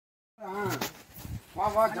வா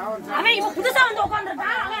வா ஜாவர் அவன் இவன் புதுசா வந்து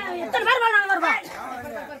உட்கார்ந்திருக்கான். அவன் எத்தனை பேர் வரலாம் வருவா?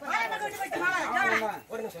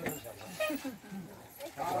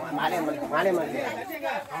 மாலை மாலை மாலை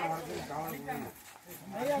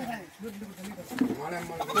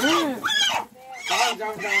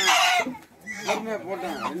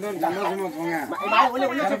போட்டேன் இன்னொரு சந்தோஷமா போங்க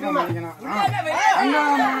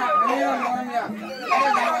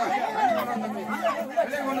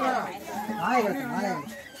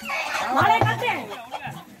மாலை கட்டு.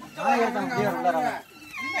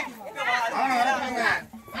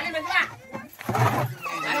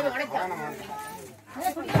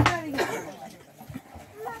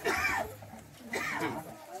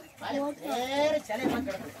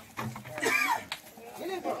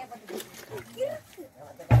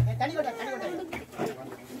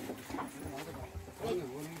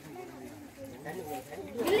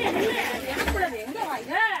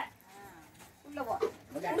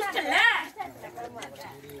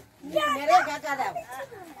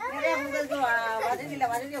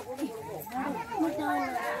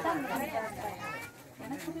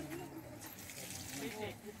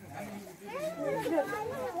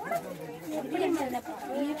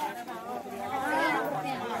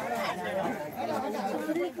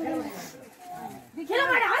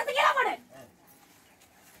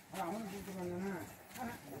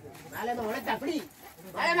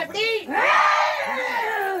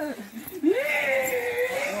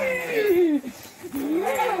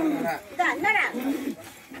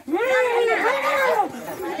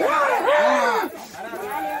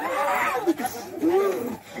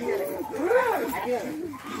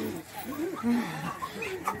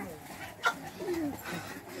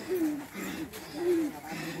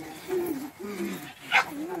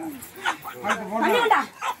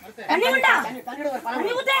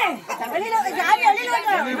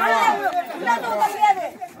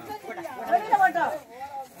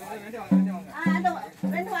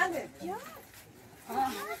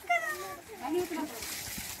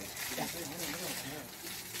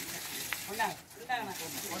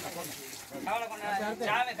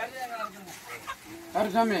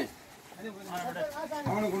 கருசாமி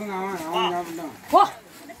அவனுக்கு கொடுங்க அவன் சாப்பிட்டான்.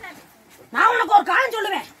 நான் உனக்கு ஒரு காலம்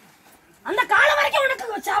சொல்லுவேன். அந்த காலம் வரைக்கும்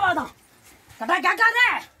உனக்கு சாவாதான். கட்டா கேட்காத.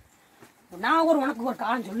 நான் உனக்கு ஒரு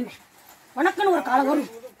காலம் சொல்லுவேன். உனக்குன்னு ஒரு காலம்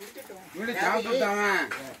வரும். வீடு சாப்பிட்டான்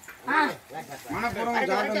மனப்பூர்வம்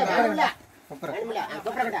சாப்பிட்டான்.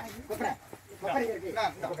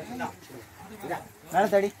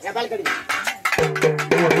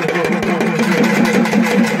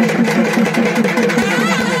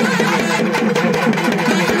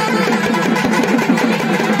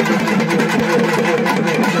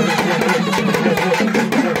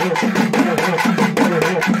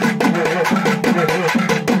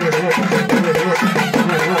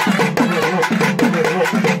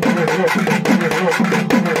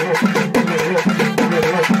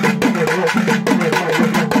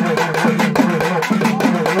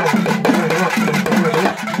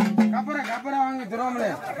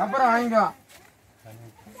 கப்பரை வாங்கிக்கோ.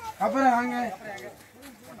 கப்பரை வாங்க.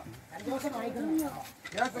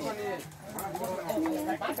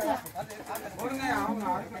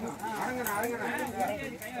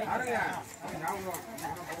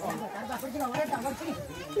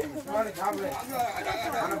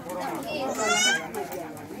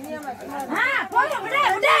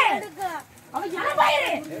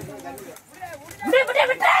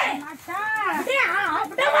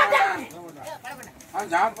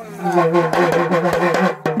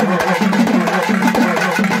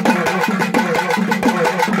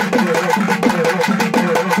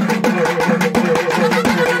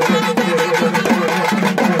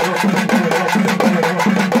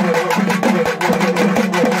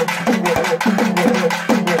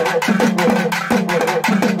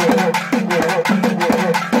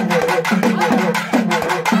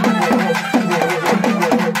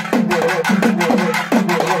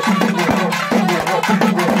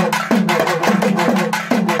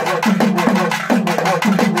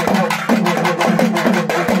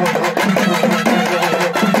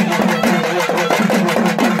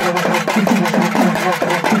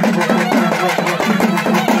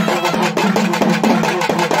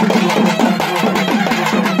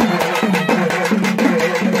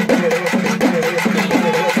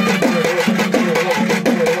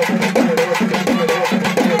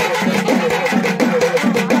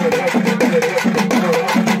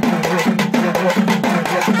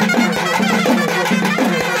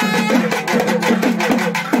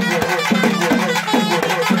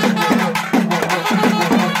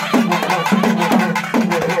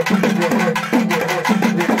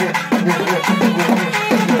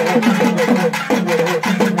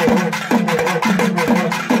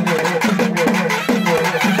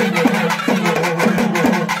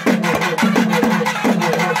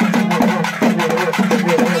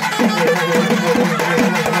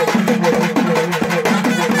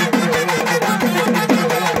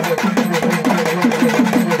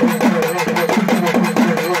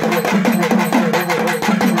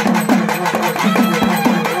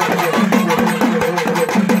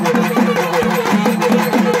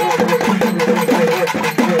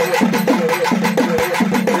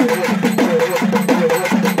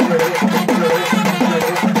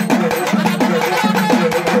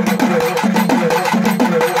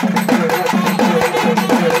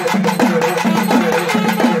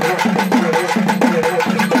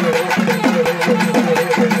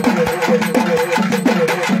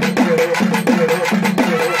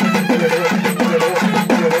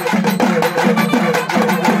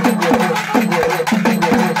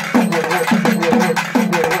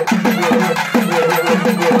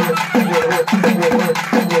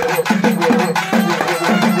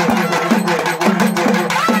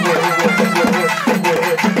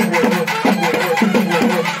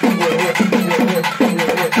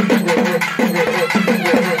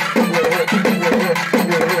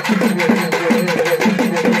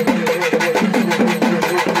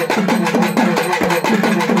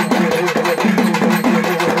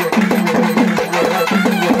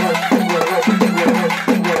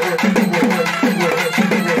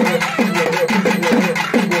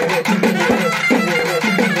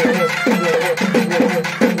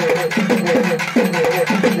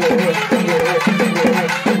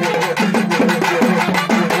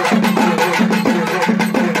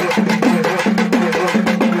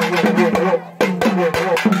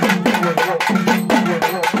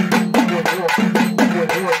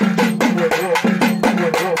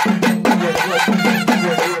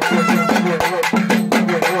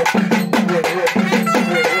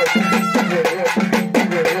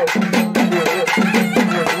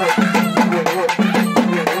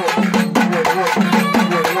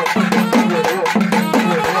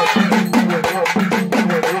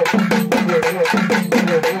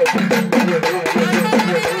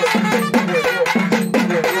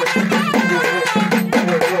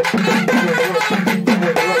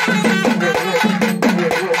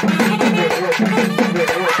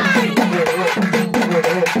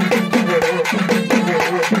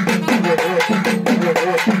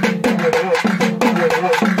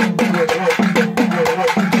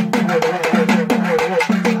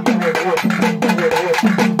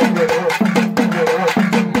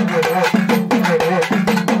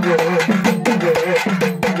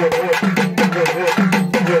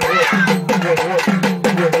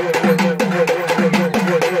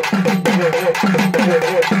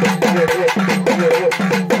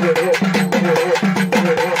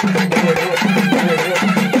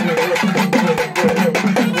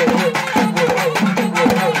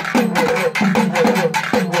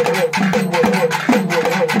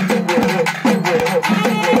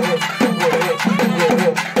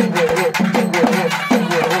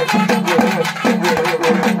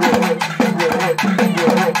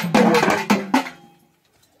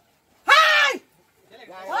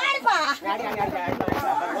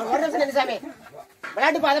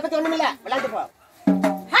 விளையாட்டு போ, அதை பத்தி ஒண்ணும் இல்ல, விளையாட்டு போ.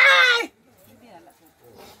 ஹாய்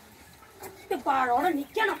பாடோட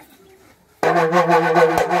நிக்கணும்.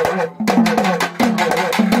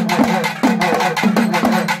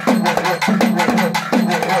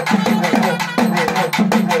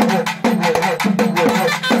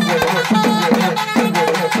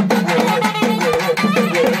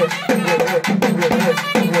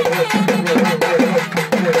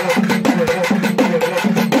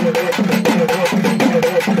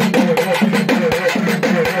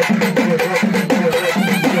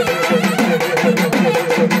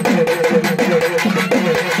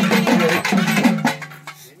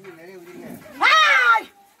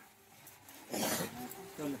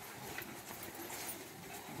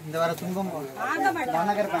 இந்த வர துன்பம்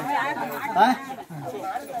வண்ணகருப்பேன்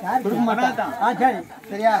கொடுக்க மாட்டேன். சரி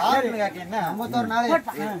சரியா என்ன 51 நாள்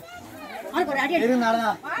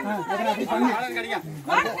இருந்தால்தான் அப்படி பண்ணு.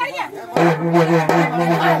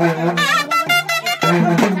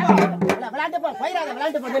 விளையாட்டு போ, போயிடாத,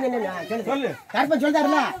 விளையாட்டு போ. சொல்லு கருப்பன்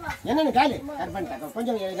சொல்றாருல, என்னன்னு கேளு. கருப்பன்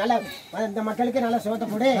கொஞ்சம் நல்லா இந்த மக்களுக்கு நல்லா சோத்த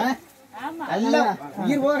போடு, நல்லா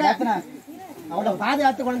உயிர் போக அவளை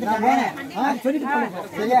பாதுகாத்து கொண்டுட்டாங்க சொல்லிட்டு போங்க.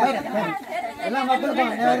 சரியா எல்லா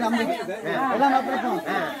மக்களுக்கும் எல்லா மக்களுக்கும்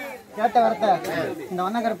கேட்ட வரத்த இந்த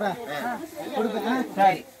வண்ணகருப்பை கொடுப்பேன்.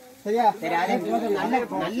 சரி சரியா? சரி, அதே போதும். நல்ல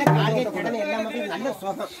நல்ல காலையை கடனை எல்லா மக்களுக்கும் நல்ல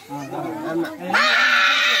சோகம். ஆமா,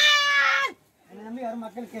 என்னை நம்பி வர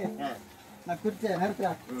மக்களுக்கு நான் குறிச்ச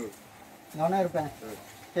நேரத்தில் கவனம் இருப்பேன்.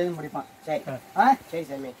 செய்து முடிப்பான். சரி சரி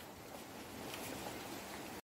சாமி.